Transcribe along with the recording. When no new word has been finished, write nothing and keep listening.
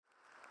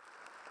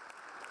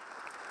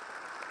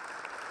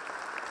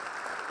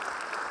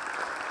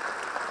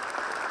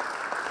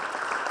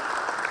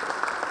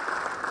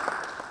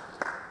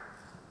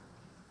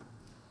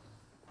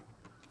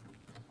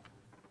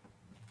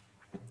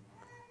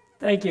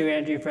Thank you,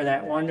 Andrew, for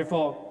that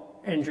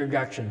wonderful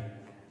introduction.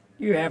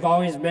 You have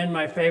always been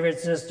my favorite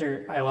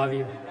sister. I love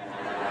you.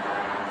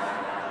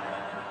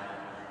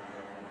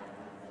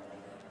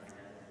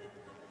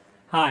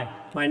 Hi,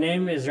 my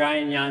name is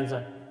Ryan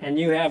Yanza, and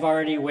you have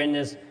already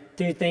witnessed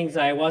two things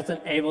I wasn't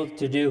able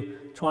to do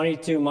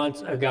 22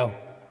 months ago: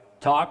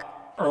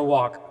 talk or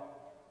walk.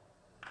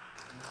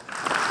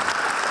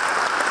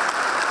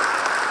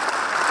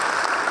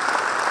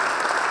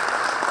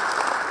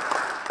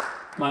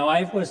 My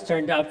life was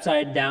turned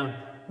upside down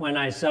when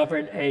I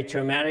suffered a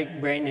traumatic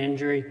brain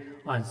injury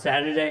on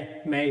Saturday,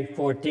 May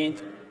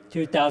 14th,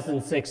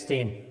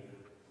 2016.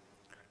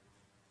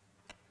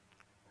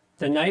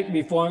 The night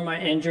before my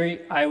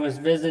injury, I was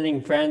visiting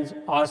friends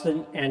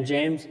Austin and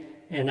James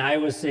in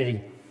Iowa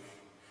City.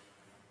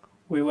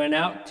 We went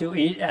out to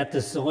eat at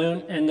the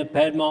saloon in the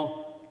Ped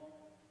Mall.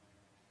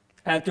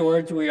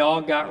 Afterwards, we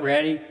all got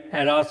ready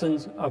at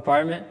Austin's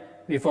apartment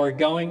before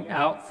going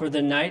out for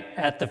the night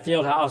at the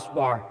Fieldhouse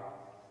Bar.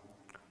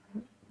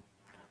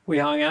 We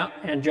hung out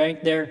and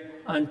drank there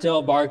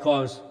until bar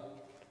closed.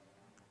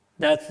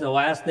 That's the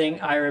last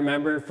thing I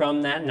remember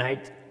from that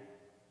night.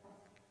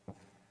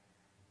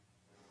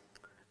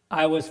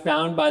 I was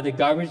found by the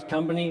garbage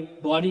company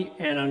bloody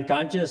and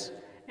unconscious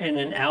in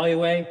an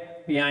alleyway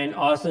behind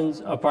Austin's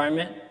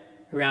apartment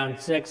around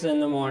 6 in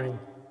the morning.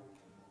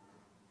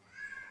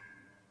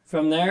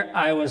 From there,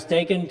 I was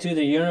taken to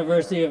the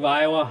University of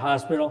Iowa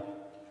Hospital,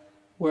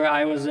 where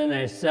I was in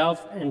a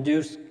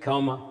self-induced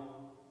coma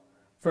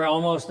for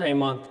almost a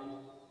month.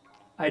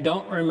 I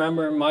don't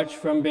remember much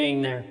from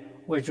being there,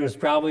 which was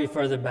probably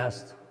for the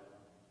best.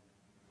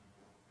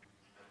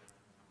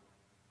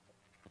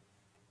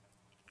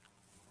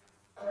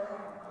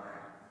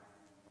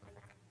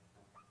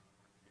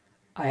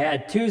 I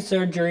had two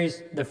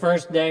surgeries the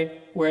first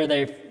day where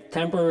they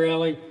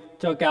temporarily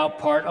took out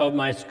part of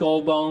my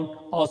skull bone,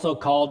 also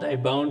called a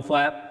bone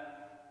flap.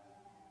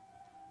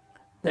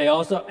 They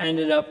also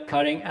ended up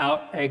cutting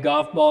out a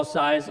golf ball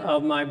size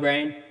of my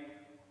brain,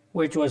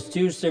 which was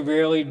too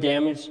severely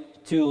damaged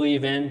to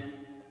leave in.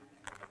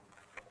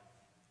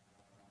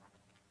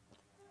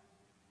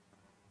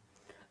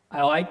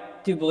 I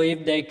like to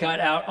believe they cut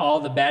out all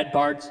the bad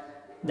parts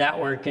that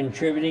were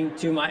contributing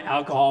to my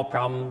alcohol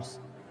problems.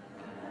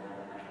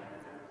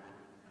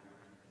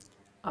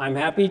 I'm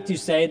happy to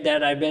say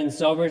that I've been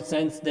sober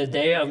since the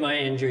day of my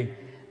injury.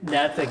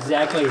 That's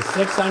exactly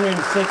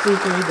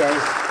 663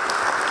 days.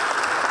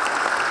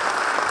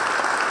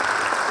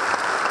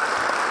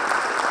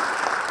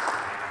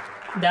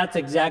 That's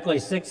exactly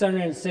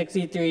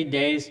 663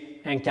 days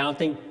and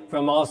counting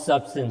from all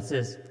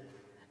substances.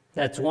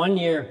 That's 1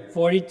 year,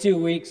 42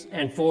 weeks,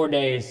 and 4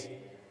 days.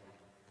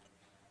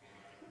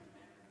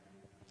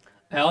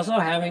 I also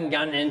haven't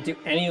gotten into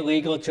any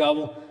legal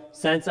trouble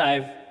since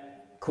I've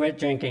quit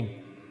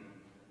drinking.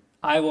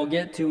 I will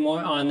get to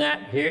more on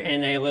that here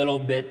in a little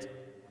bit.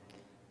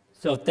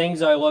 So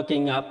things are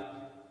looking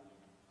up.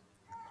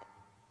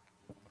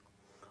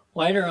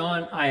 Later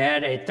on, I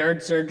had a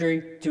third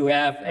surgery to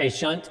have a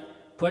shunt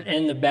put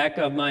in the back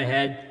of my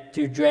head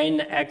to drain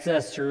the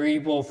excess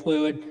cerebral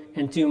fluid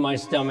into my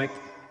stomach.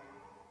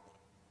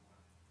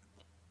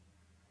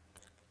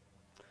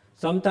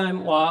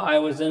 Sometime while I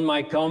was in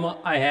my coma,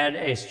 I had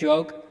a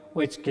stroke,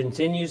 which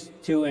continues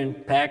to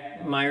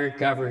impact my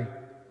recovery.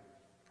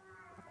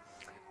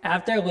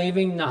 After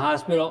leaving the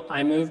hospital,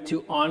 I moved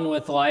to On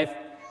With Life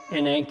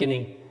in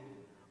Ankeny.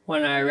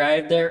 When I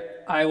arrived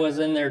there, I was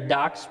in their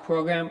DOCS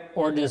program,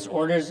 or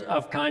Disorders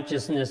of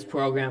Consciousness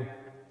program.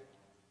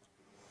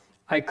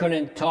 I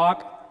couldn't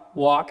talk,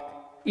 walk,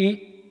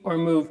 eat, or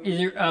move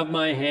either of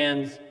my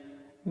hands,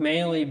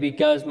 mainly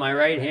because my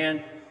right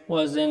hand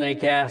was in a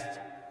cast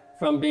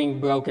from being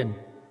broken.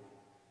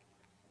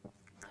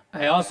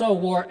 I also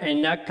wore a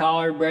neck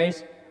collar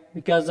brace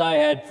because I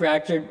had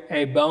fractured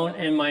a bone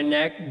in my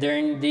neck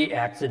during the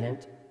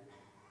accident.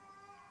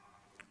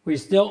 We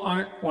still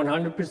aren't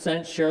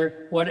 100%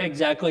 sure what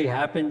exactly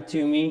happened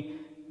to me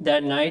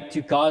that night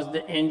to cause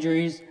the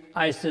injuries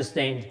I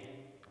sustained.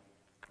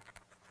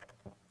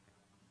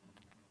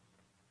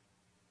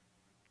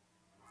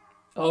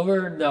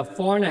 Over the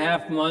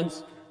 4.5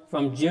 months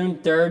from June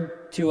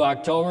 3rd to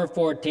October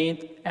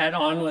 14th at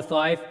On With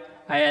Life,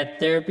 I had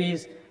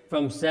therapies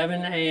from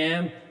 7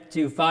 a.m.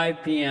 to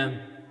 5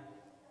 p.m.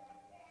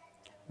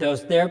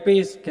 Those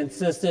therapies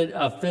consisted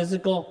of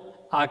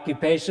physical,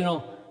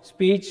 occupational,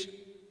 speech,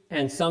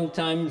 and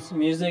sometimes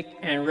music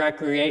and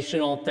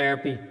recreational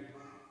therapy.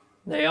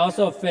 They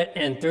also fit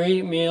in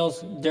 3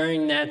 meals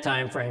during that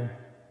time frame.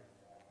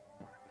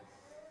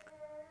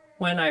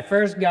 When I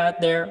first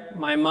got there,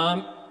 my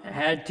mom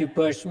had to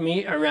push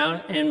me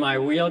around in my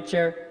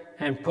wheelchair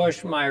and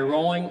push my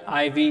rolling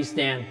IV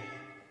stand.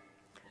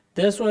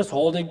 This was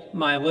holding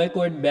my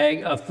liquid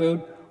bag of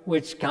food,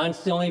 which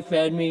constantly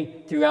fed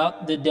me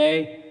throughout the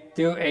day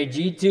through a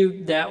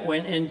G-tube that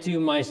went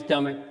into my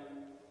stomach,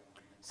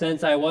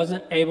 since I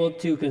wasn't able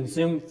to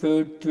consume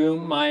food through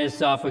my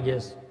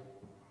esophagus.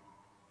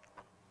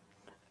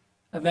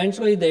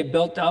 Eventually, they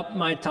built up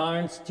my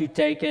tolerance to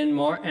take in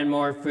more and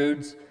more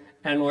foods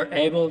and were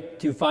able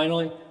to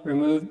finally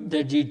remove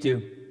the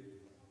G-tube.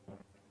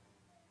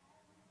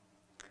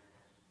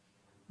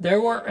 There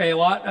were a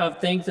lot of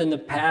things in the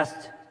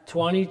past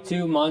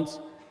 22 months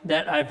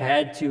that I've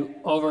had to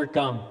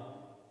overcome.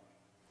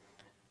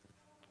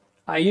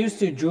 I used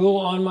to drool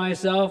on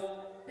myself,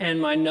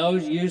 and my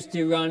nose used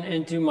to run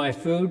into my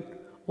food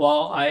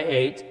while I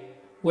ate,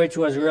 which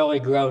was really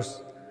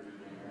gross.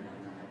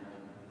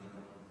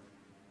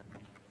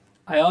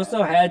 I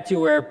also had to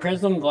wear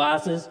prism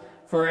glasses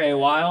for a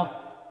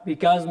while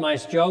because my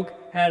stroke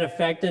had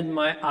affected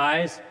my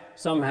eyes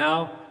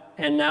somehow,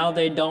 and now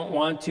they don't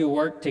want to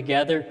work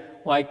together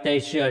like they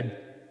should.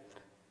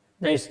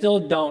 They still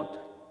don't,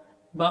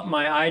 but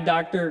my eye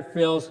doctor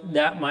feels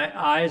that my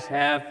eyes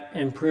have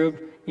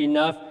improved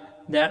enough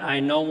that I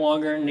no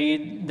longer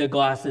need the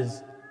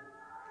glasses.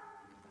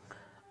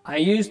 I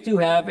used to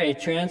have a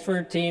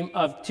transfer team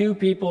of 2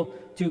 people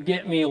to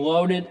get me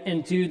loaded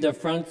into the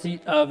front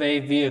seat of a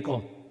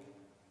vehicle.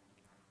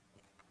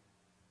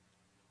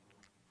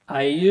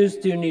 I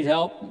used to need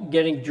help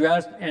getting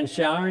dressed and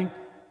showering,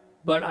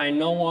 but I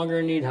no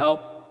longer need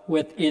help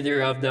with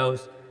either of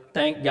those.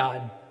 Thank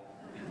God.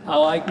 I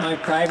like my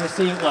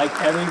privacy like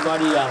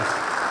everybody else.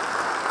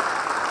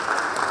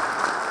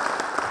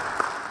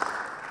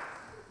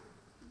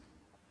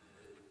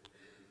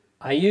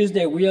 I used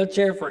a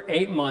wheelchair for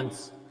 8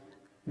 months.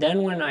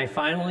 Then when I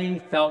finally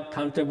felt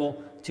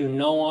comfortable to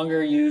no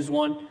longer use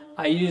one,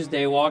 I used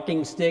a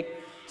walking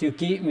stick to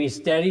keep me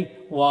steady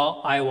while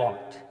I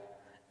walked.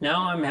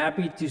 Now I'm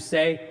happy to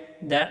say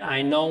that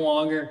I no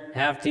longer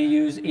have to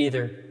use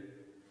either.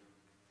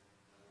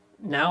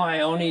 Now I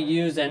only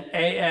use an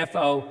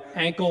AFO,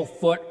 ankle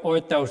foot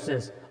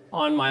orthosis,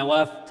 on my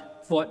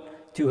left foot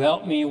to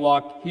help me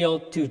walk heel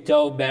to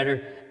toe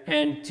better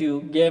and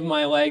to give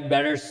my leg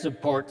better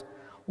support,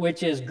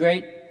 which is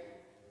great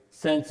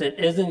since it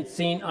isn't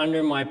seen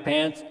under my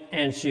pants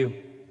and shoe.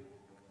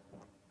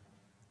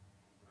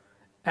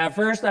 At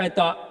first I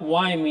thought,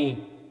 why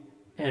me?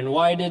 And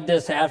why did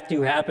this have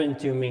to happen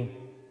to me?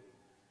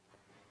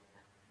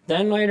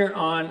 Then later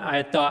on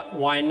I thought,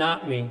 why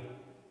not me?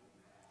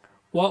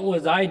 What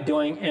was I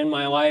doing in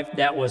my life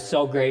that was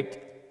so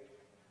great?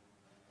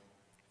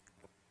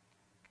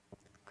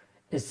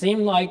 It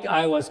seemed like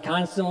I was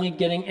constantly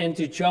getting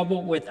into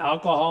trouble with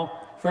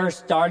alcohol, first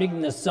starting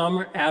the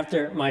summer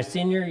after my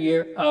senior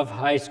year of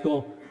high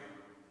school,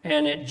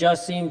 and it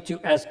just seemed to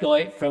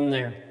escalate from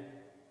there.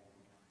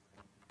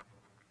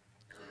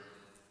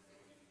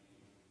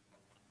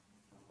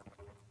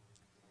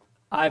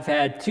 I've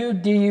had 2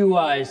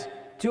 DUIs,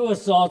 2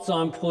 assaults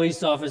on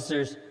police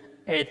officers,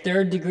 a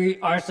 3rd-degree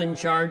arson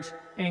charge,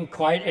 and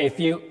quite a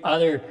few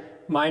other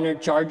minor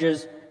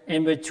charges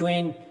in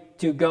between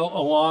to go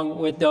along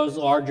with those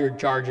larger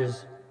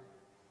charges.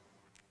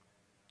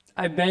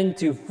 I've been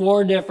to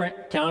 4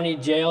 different county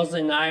jails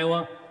in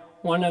Iowa,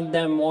 one of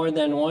them more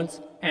than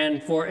once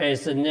and for a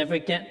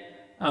significant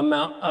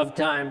amount of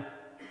time,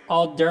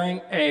 all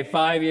during a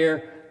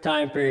 5-year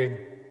time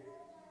period.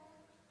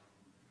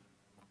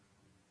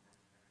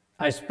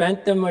 I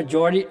spent the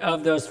majority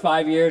of those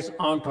 5 years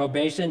on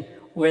probation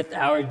with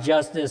our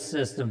justice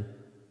system.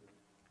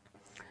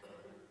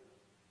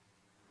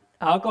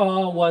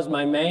 Alcohol was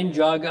my main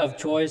drug of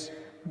choice,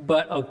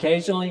 but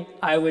occasionally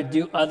I would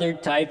do other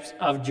types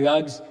of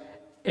drugs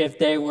if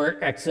they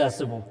were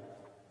accessible.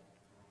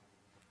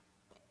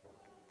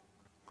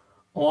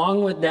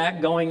 Along with that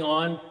going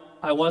on,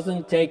 I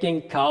wasn't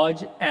taking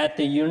college at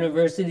the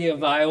University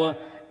of Iowa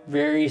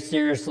very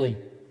seriously,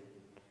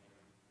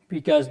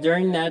 because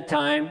during that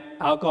time,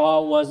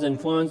 alcohol was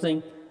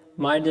influencing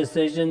my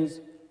decisions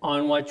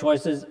on what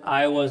choices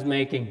I was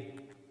making.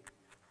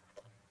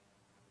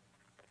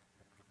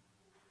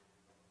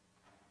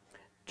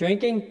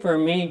 Drinking for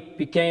me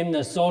became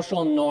the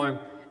social norm,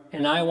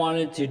 and I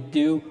wanted to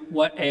do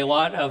what a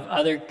lot of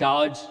other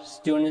college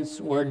students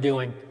were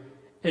doing.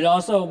 It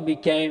also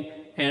became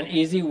an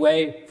easy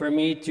way for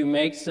me to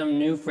make some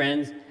new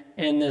friends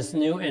in this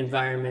new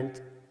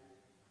environment.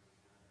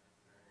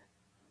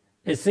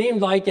 It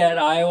seemed like at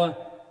Iowa,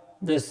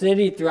 the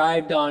city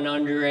thrived on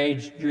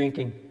underage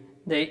drinking.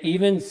 They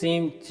even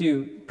seemed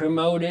to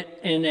promote it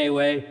in a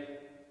way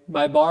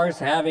by bars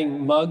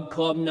having mug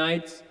club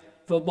nights,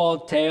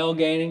 football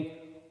tailgating,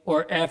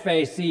 or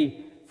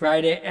FAC,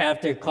 Friday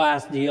after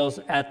class deals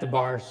at the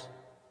bars.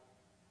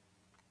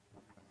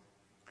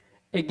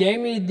 It gave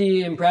me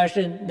the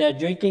impression that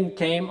drinking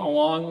came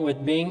along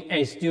with being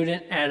a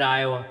student at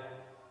Iowa.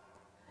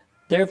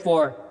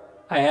 Therefore,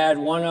 I had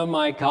one of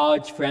my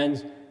college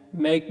friends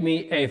make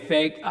me a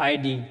fake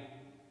ID.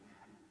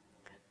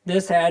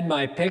 This had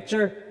my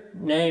picture,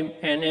 name,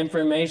 and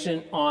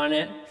information on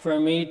it for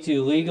me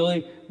to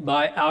legally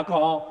buy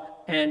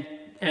alcohol and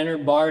enter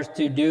bars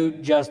to do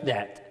just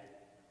that.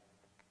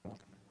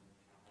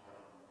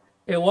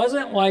 It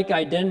wasn't like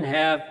I didn't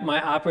have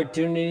my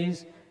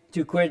opportunities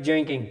to quit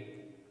drinking.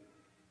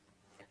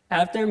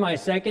 After my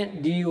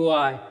second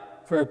DUI,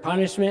 for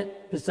punishment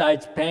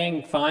besides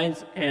paying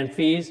fines and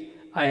fees,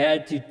 I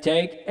had to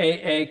take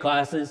AA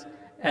classes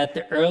at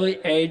the early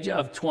age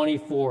of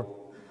 24.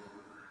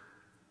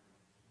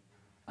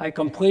 I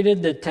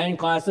completed the 10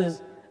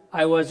 classes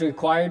I was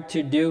required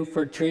to do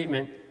for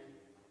treatment.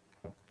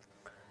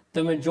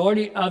 The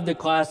majority of the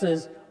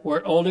classes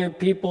were older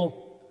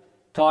people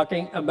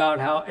talking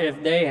about how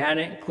if they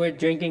hadn't quit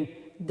drinking,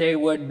 they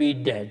would be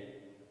dead.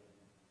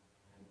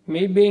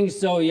 Me being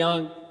so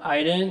young,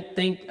 I didn't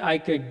think I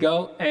could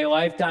go a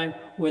lifetime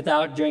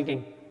without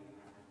drinking.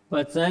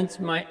 But since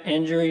my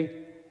injury,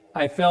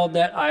 I felt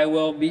that I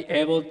will be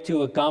able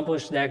to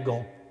accomplish that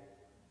goal.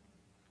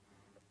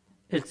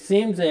 It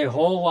seems a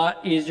whole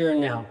lot easier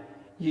now.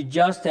 You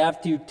just have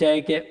to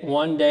take it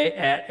one day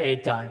at a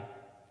time.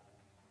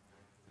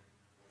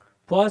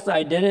 Plus,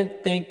 I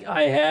didn't think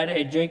I had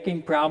a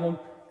drinking problem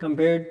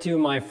compared to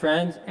my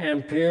friends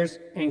and peers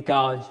in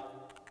college.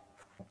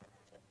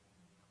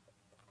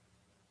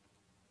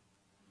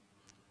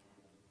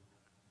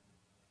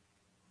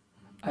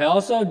 I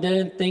also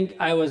didn't think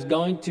I was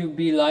going to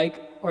be like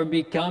or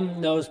become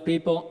those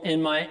people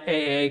in my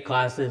AA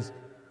classes,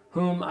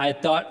 whom I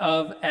thought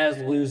of as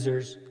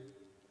losers.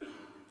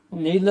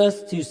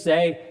 Needless to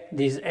say,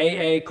 these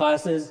AA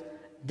classes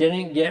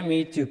didn't get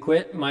me to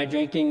quit my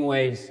drinking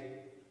ways.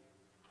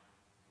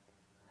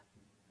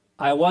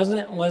 I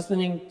wasn't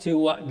listening to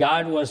what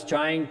God was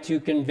trying to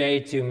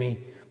convey to me,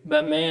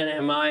 but man,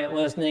 am I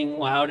listening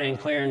loud and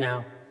clear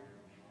now.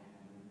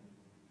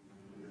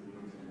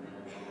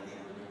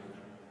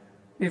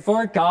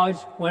 Before college,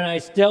 when I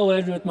still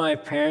lived with my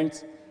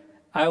parents,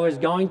 I was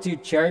going to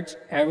church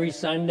every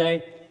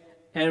Sunday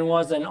and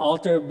was an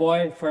altar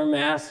boy for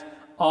Mass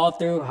all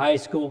through high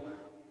school.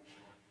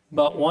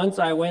 But once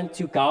I went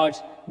to college,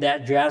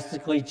 that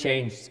drastically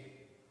changed.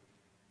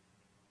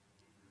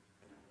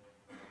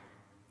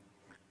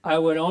 I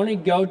would only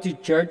go to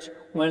church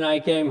when I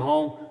came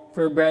home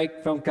for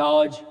break from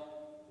college.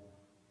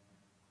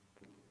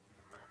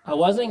 I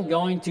wasn't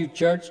going to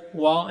church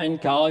while in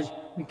college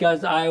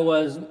because I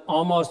was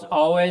almost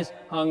always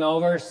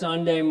hungover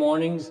Sunday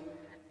mornings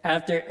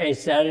after a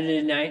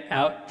Saturday night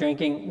out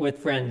drinking with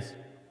friends.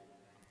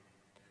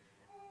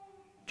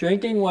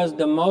 Drinking was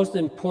the most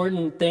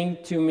important thing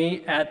to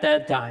me at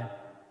that time.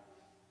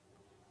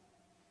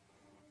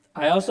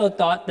 I also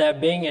thought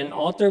that being an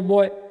altar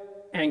boy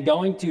and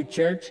going to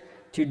church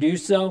to do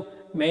so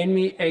made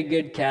me a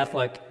good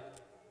Catholic.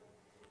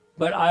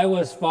 But I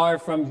was far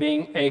from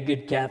being a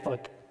good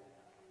Catholic.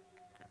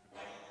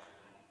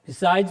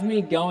 Besides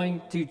me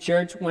going to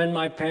church when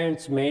my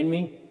parents made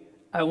me,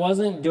 I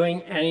wasn't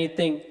doing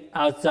anything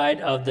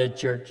outside of the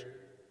church.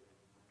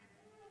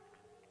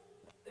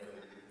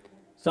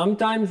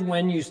 Sometimes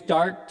when you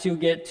start to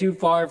get too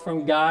far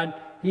from God,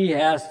 He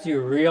has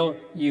to reel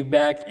you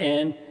back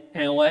in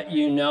and let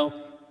you know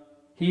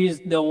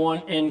He's the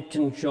one in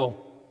control.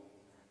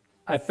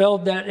 I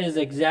felt that is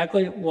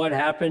exactly what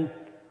happened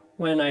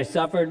when I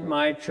suffered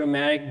my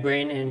traumatic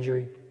brain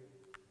injury.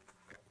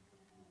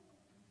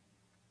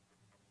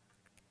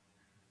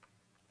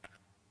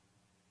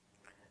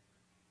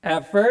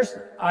 At first,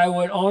 I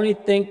would only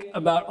think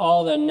about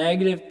all the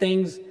negative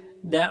things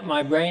that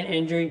my brain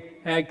injury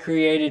had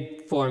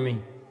created for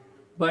me.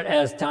 But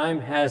as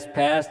time has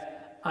passed,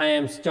 I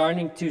am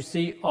starting to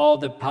see all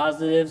the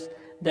positives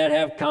that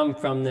have come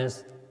from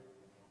this.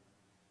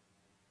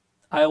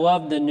 I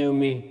love the new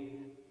me,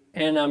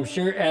 and I'm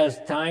sure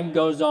as time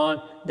goes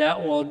on,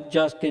 that will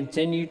just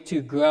continue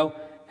to grow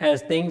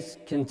as things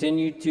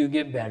continue to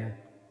get better.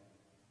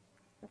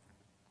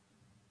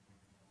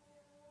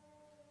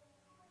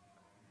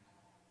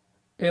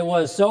 It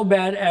was so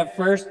bad at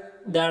first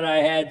that I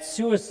had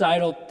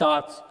suicidal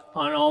thoughts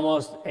on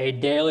almost a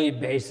daily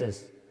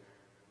basis.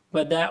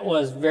 But that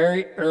was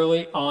very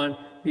early on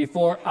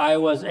before I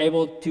was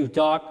able to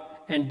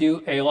talk and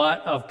do a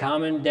lot of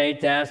common day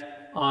tasks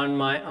on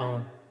my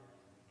own.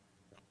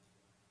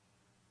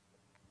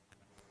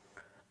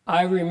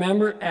 I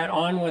remember at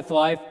On With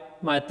Life,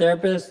 my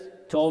therapist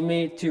told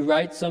me to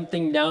write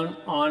something down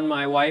on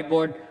my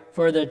whiteboard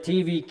for the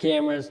TV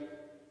cameras,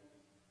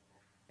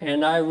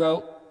 and I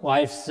wrote,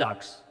 "Life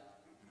sucks,"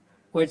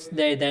 which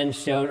they then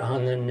showed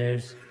on the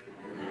news.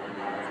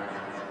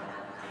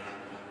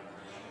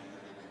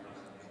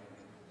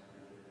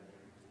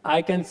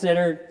 I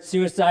considered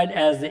suicide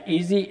as the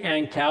easy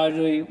and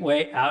cowardly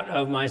way out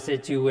of my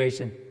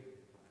situation.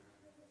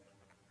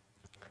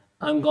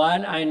 I'm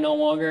glad I no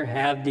longer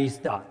have these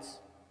thoughts.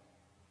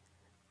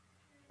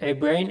 A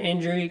brain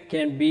injury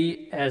can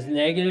be as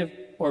negative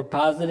or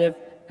positive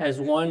as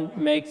one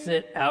makes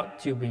it out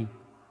to be.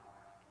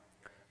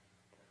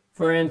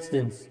 For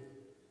instance,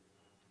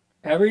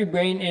 every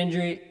brain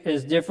injury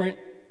is different,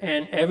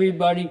 and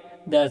everybody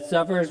that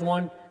suffers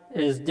one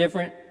is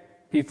different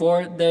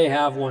before they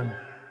have one.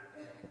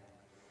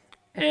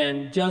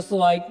 And just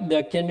like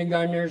the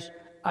kindergartners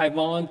I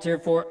volunteer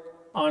for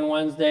on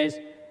Wednesdays,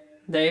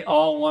 they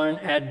all learn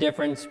at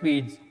different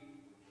speeds.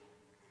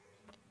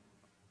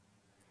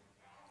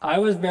 I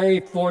was very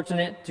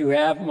fortunate to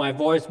have my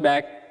voice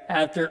back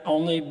after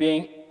only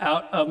being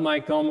out of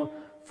my coma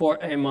for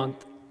a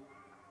month,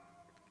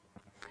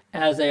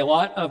 as a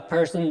lot of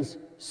persons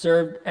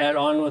served at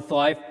On With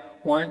Life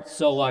weren't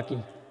so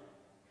lucky.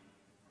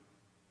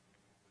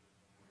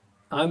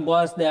 I'm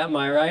blessed that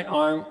my right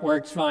arm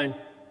works fine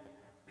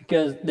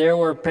because there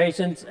were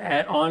patients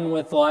at On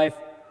With Life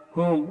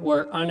whom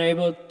were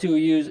unable to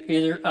use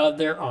either of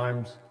their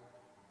arms.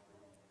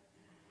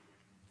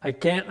 I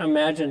can't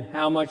imagine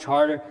how much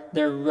harder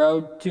their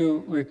road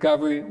to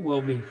recovery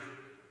will be.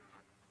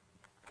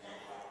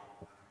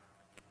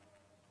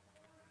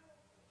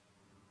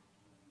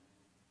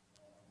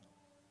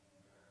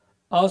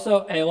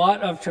 Also, a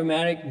lot of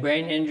traumatic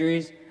brain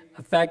injuries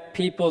affect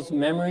people's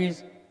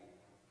memories,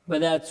 but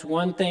that's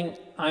one thing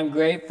I'm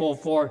grateful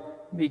for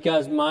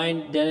because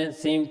mine didn't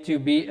seem to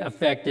be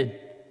affected.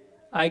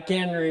 I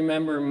can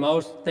remember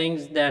most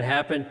things that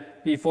happened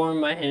before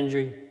my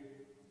injury.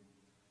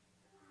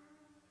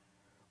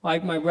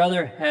 Like my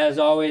brother has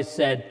always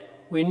said,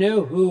 we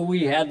knew who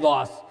we had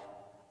lost.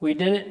 We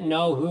didn't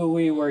know who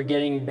we were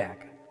getting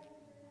back.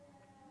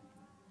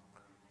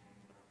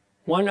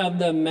 One of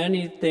the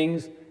many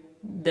things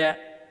that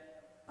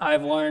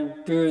I've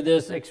learned through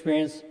this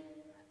experience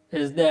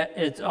is that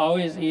it's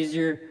always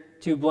easier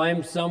to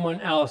blame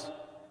someone else,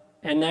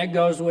 and that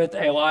goes with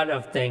a lot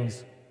of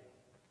things.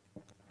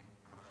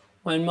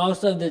 When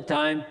most of the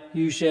time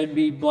you should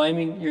be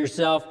blaming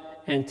yourself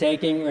and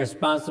taking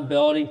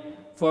responsibility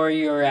for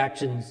your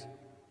actions.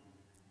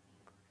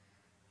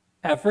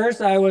 At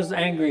first I was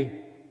angry,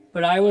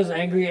 but I was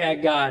angry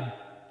at God.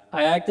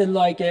 I acted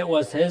like it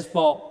was His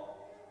fault,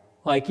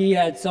 like He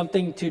had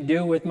something to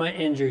do with my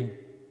injury.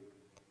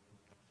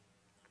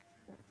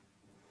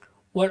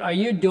 What are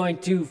you doing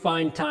to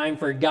find time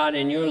for God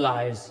in your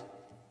lives?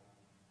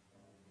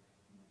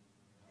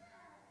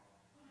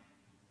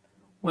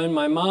 When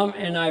my mom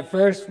and I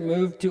first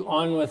moved to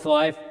On With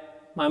Life,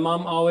 my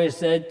mom always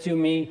said to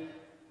me,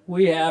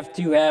 we have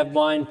to have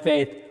blind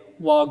faith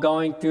while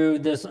going through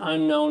this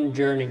unknown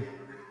journey.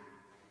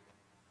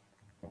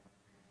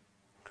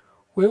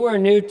 We were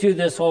new to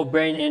this whole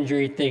brain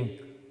injury thing.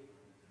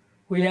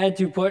 We had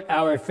to put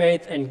our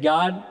faith in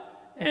God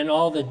and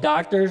all the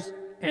doctors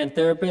and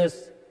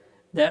therapists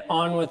that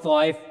On With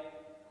Life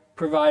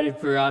provided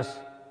for us.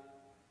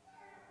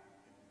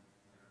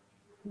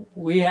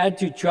 We had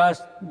to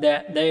trust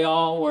that they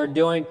all were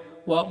doing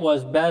what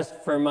was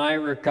best for my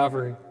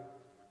recovery.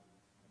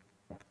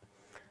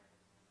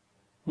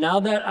 Now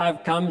that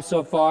I've come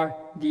so far,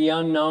 the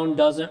unknown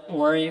doesn't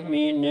worry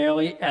me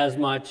nearly as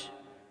much,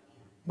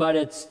 but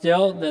it's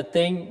still the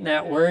thing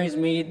that worries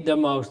me the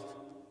most.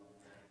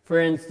 For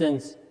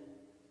instance,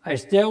 I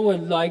still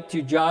would like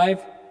to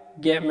drive,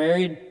 get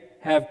married,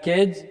 have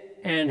kids,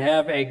 and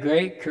have a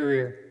great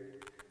career.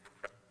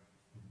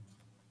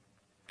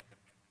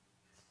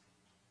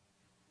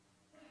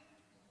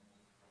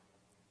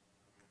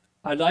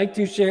 I'd like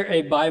to share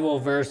a Bible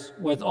verse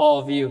with all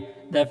of you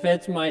that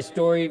fits my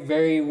story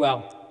very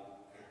well.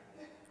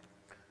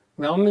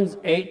 Romans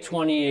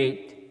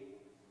 8:28.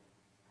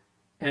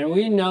 And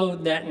we know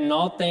that in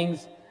all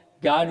things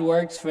God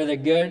works for the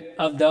good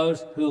of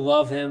those who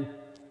love Him,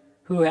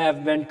 who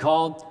have been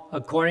called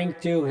according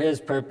to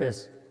His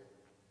purpose.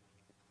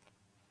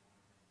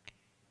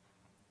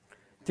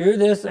 Through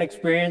this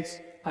experience,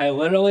 I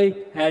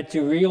literally had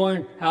to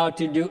relearn how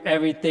to do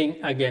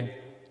everything again.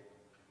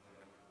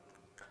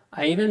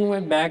 I even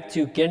went back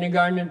to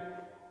kindergarten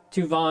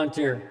to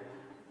volunteer.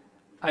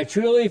 I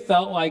truly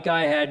felt like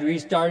I had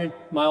restarted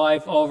my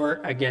life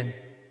over again.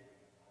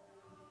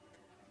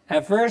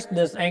 At first,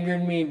 this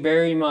angered me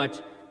very much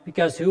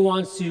because who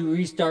wants to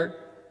restart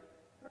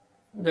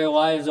their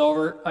lives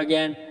over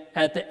again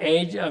at the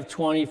age of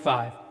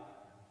 25?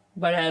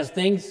 But as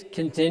things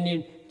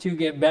continued to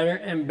get better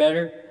and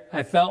better,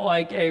 I felt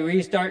like a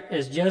restart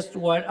is just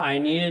what I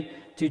needed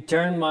to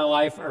turn my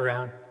life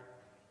around.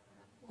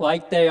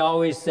 Like they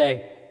always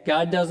say,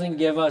 God doesn't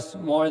give us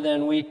more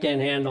than we can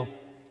handle.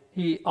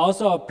 He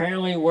also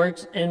apparently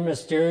works in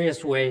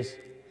mysterious ways.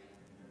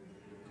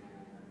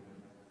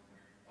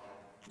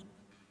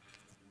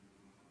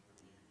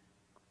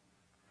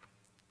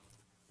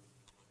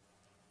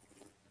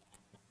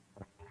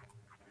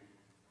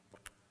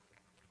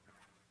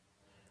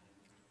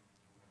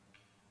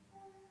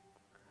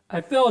 I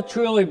feel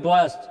truly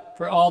blessed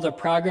for all the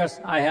progress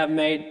I have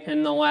made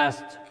in the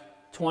last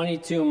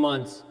 22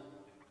 months.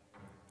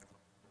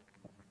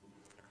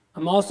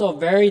 I'm also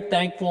very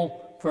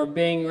thankful for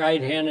being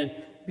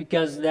right-handed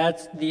because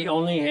that's the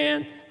only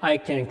hand I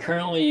can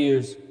currently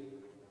use.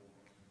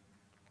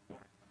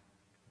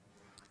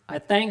 I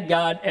thank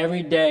God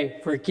every day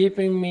for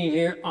keeping me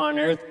here on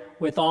earth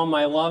with all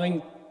my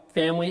loving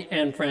family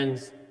and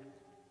friends.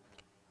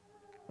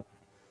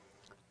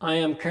 I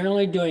am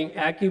currently doing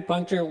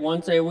acupuncture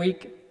once a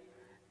week,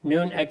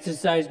 noon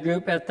exercise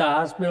group at the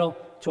hospital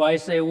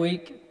twice a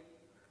week,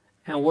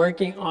 and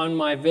working on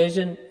my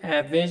vision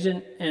at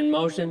Vision in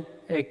Motion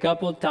a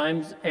couple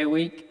times a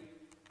week.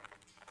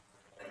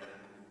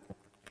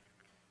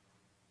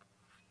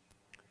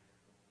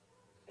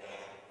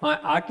 My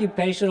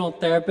occupational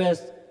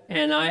therapist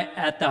and I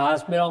at the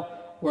hospital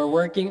were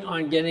working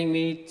on getting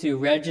me to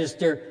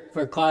register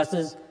for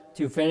classes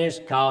to finish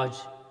college.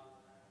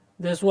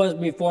 This was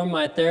before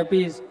my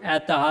therapies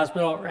at the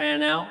hospital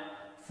ran out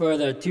for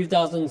the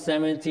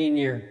 2017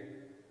 year.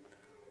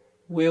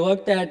 We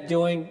looked at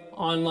doing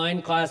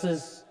online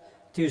classes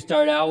to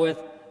start out with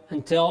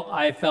until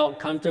I felt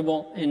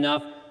comfortable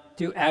enough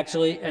to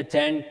actually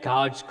attend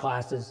college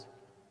classes.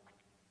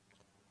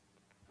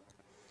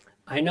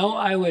 I know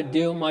I would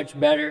do much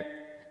better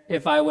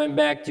if I went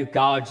back to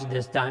college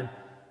this time,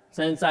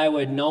 since I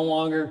would no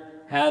longer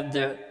have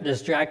the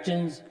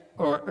distractions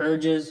or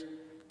urges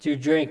to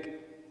drink.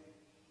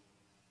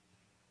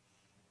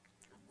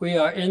 We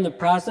are in the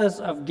process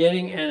of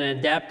getting an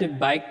adapted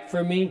bike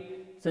for me,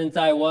 since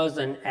I was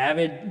an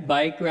avid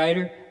bike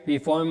rider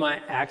before my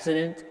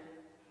accident.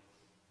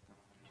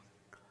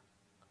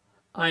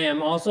 I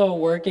am also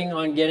working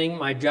on getting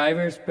my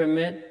driver's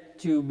permit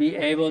to be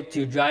able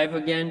to drive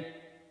again.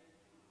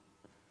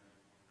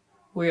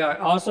 We are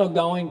also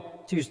going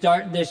to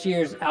start this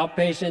year's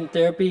outpatient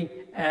therapy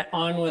at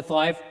On With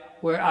Life,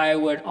 where I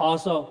would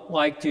also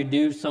like to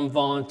do some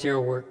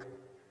volunteer work.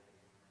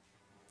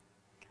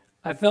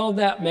 I feel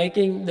that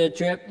making the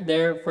trip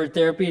there for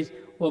therapies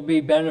will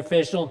be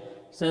beneficial,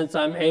 since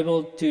I'm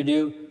able to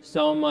do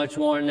so much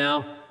more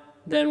now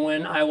than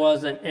when I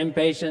was an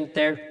inpatient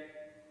there.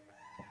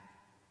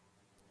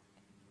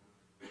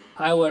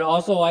 I would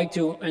also like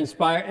to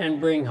inspire and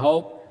bring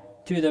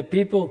hope to the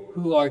people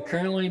who are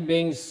currently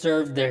being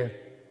served there.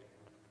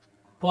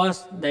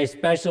 Plus, they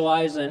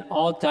specialize in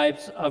all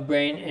types of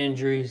brain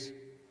injuries,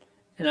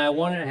 and I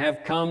wouldn't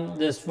have come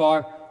this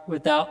far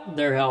without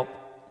their help.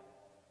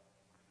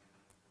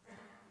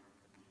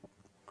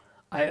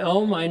 I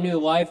owe my new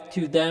life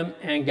to them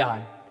and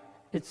God.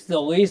 It's the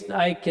least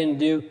I can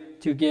do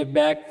to give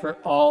back for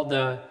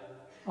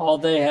all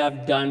they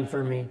have done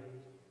for me.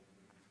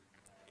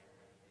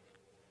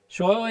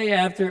 Shortly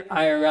after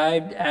I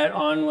arrived at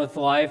On With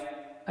Life,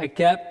 I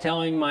kept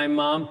telling my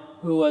mom,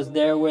 who was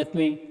there with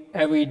me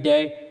every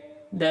day,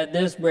 that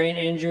this brain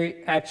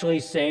injury actually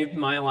saved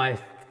my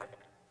life.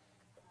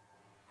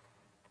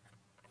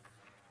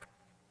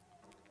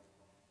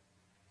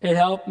 It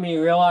helped me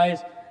realize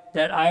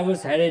that I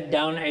was headed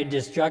down a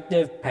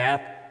destructive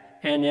path,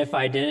 and if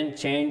I didn't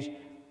change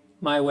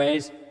my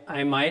ways,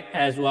 I might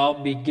as well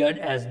be good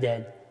as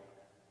dead.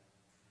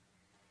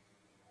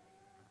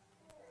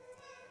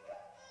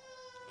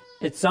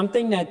 It's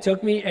something that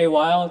took me a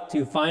while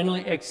to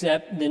finally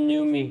accept the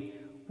new me,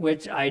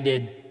 which I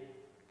did.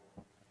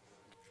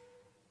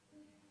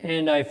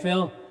 And I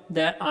feel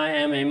that I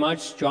am a much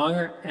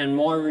stronger and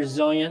more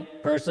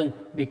resilient person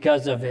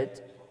because of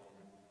it.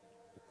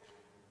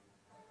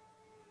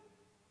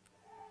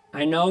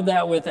 I know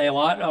that with a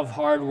lot of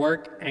hard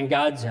work and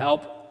God's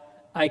help,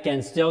 I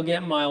can still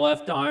get my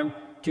left arm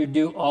to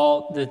do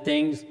all the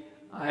things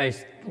I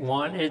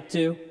want it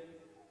to.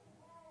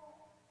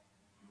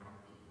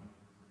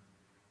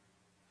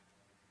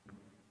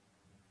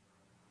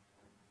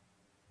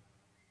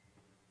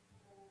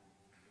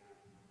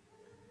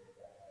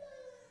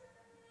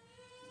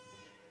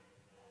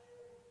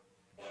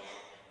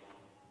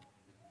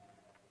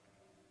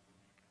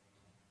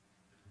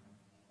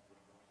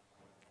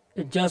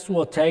 It just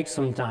will take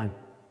some time.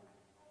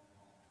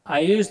 I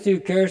used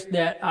to curse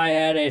that I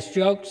had a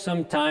stroke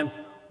sometime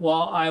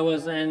while I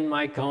was in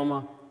my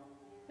coma,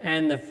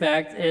 and the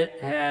fact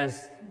it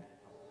has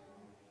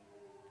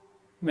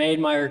made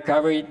my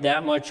recovery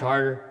that much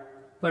harder.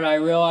 But I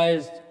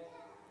realized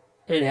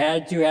it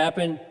had to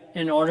happen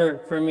in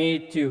order for me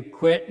to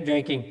quit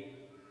drinking,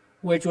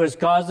 which was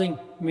causing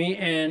me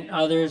and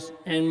others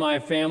in my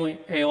family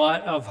a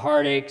lot of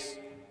heartaches.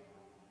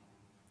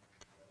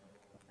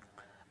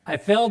 I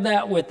feel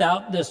that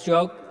without the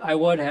stroke, I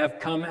would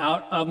have come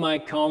out of my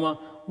coma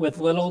with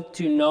little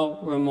to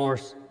no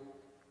remorse.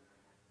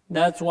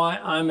 That's why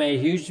I'm a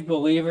huge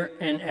believer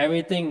in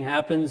everything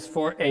happens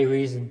for a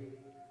reason.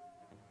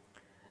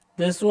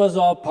 This was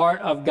all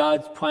part of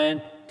God's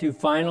plan to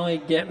finally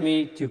get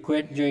me to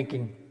quit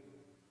drinking.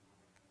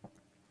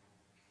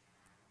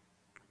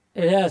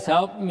 It has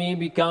helped me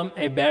become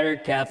a better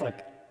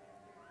Catholic.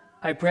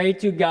 I pray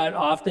to God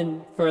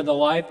often for the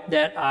life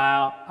that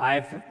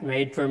I've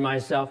made for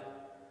myself.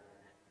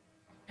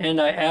 And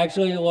I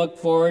actually look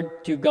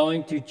forward to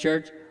going to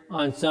church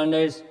on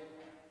Sundays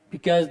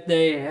because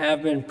they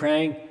have been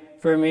praying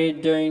for me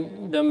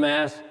during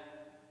Mass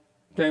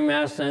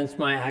since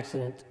my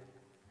accident.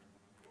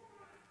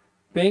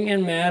 Being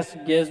in Mass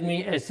gives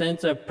me a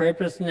sense of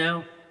purpose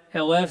now.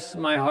 It lifts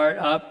my heart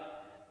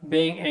up,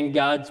 being in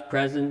God's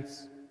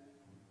presence.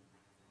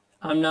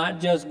 I'm not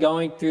just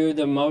going through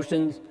the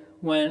motions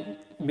when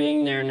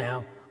being there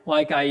now,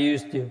 like I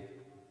used to.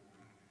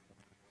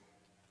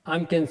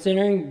 I'm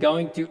considering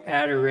going to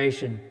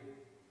adoration,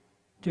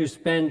 to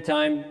spend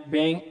time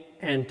being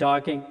and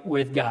talking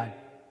with God.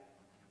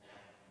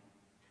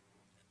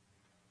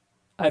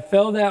 I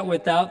feel that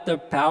without the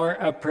power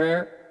of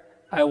prayer,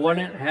 I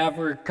wouldn't have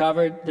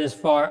recovered this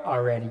far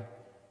already.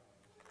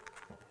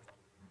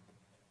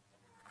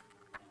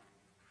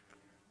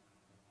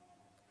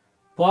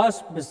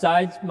 Plus,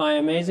 besides my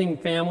amazing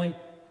family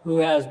who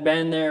has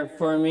been there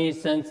for me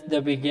since the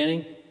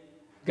beginning,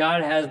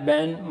 God has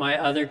been my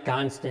other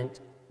constant.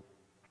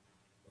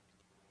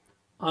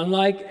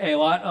 Unlike a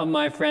lot of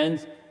my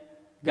friends,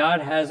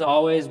 God has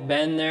always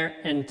been there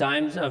in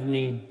times of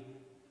need.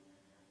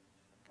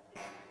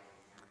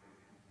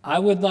 I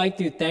would like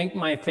to thank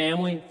my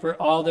family for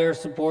all their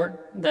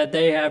support that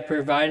they have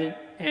provided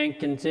and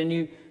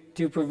continue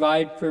to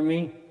provide for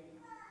me.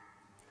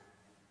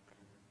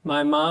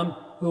 My mom,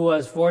 who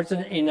was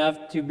fortunate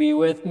enough to be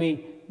with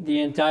me the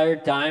entire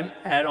time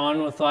at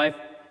On With Life,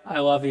 I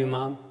love you,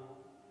 Mom.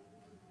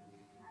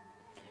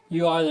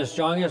 You are the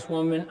strongest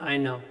woman I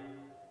know.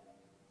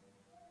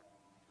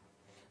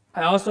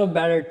 I also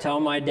better tell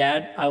my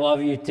dad I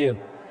love you too.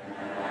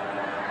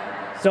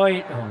 So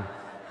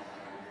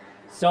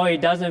he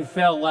doesn't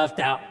feel left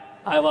out.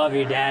 I love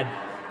you, Dad.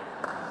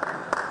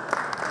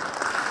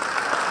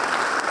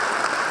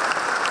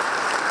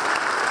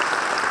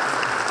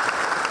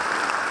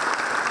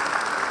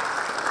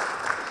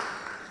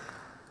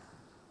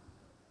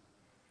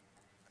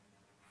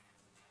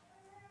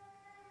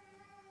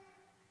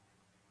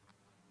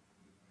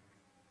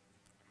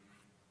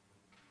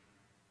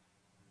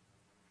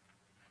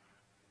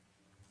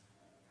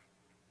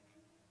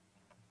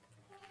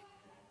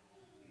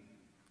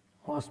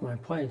 Lost my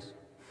place.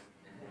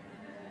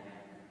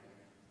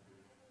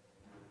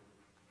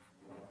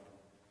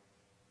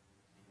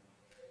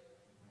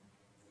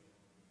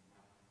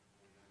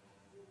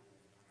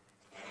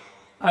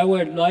 I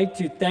would like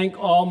to thank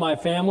all my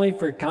family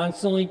for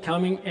constantly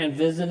coming and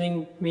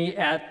visiting me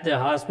at the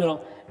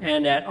hospital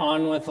and at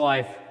On With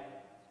Life.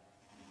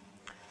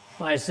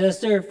 My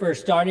sister for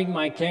starting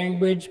my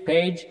CaringBridge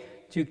page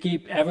to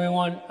keep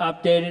everyone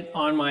updated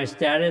on my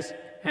status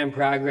and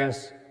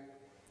progress.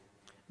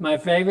 My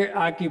favorite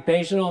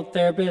occupational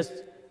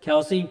therapist,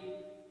 Kelsey,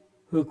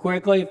 who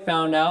quickly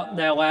found out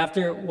that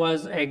laughter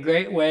was a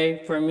great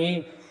way for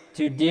me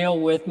to deal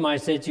with my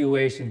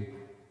situation.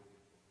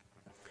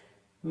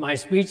 My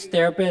speech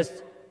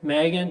therapist,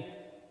 Megan,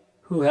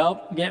 who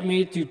helped get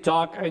me to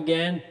talk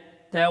again.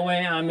 That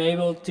way I'm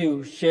able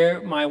to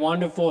share my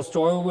wonderful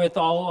story with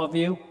all of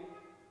you.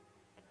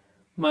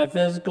 My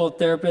physical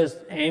therapist,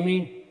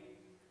 Amy,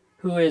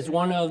 who is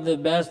one of the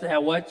best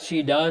at what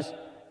she does,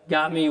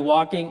 got me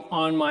walking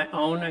on my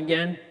own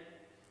again.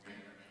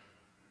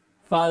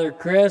 Father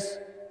Chris,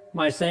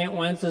 my St.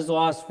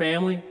 Wenceslas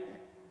family,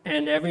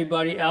 and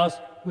everybody else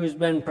who's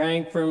been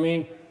praying for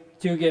me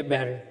to get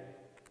better.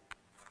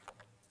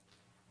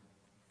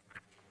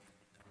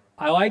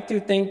 I like to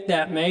think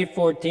that May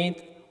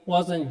 14th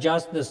wasn't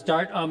just the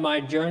start of my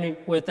journey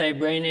with a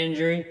brain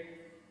injury,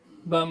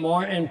 but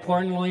more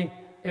importantly,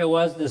 it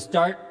was the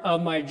start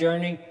of my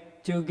journey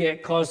to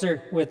get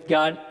closer with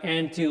God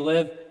and to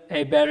live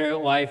a better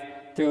life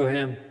through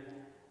Him.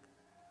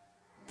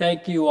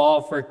 Thank you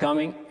all for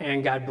coming,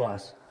 and God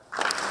bless.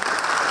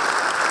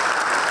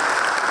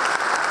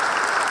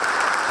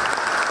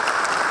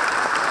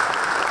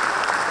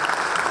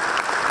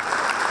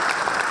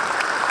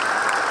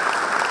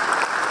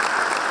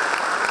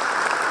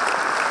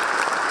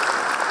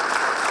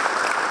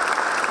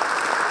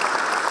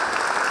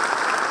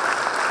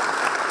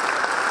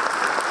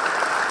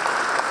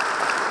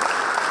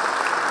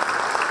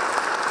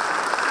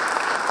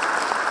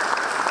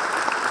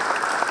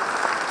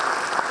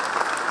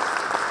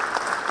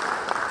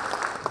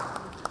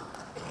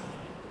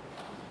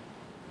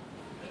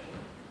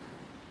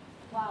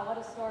 Wow, what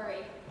a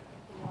story.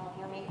 Can you all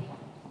hear me?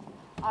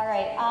 All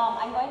right,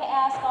 I'm going to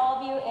ask all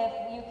of you if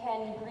you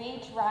can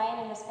greet Ryan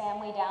and his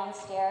family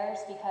downstairs,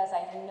 because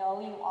I know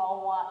you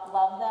all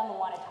love them and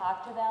want to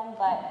talk to them,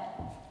 but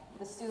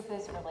the soup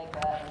is really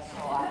good and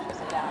so watches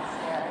are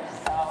downstairs,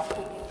 so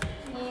we can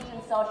eat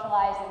and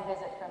socialize and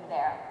visit from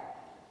there.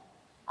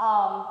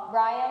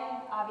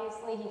 Ryan,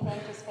 obviously, he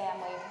thanked his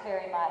family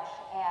very much,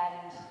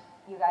 and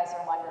you guys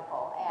are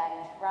wonderful.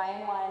 And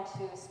Ryan wanted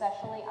to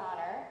especially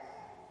honor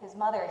his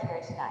mother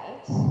here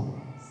tonight.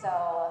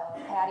 So,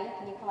 Patty,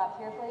 can you come up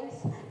here,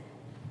 please?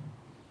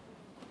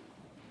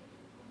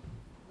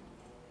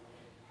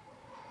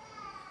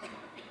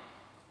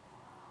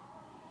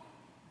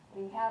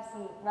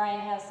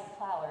 Ryan has some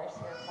flowers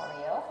here for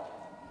you.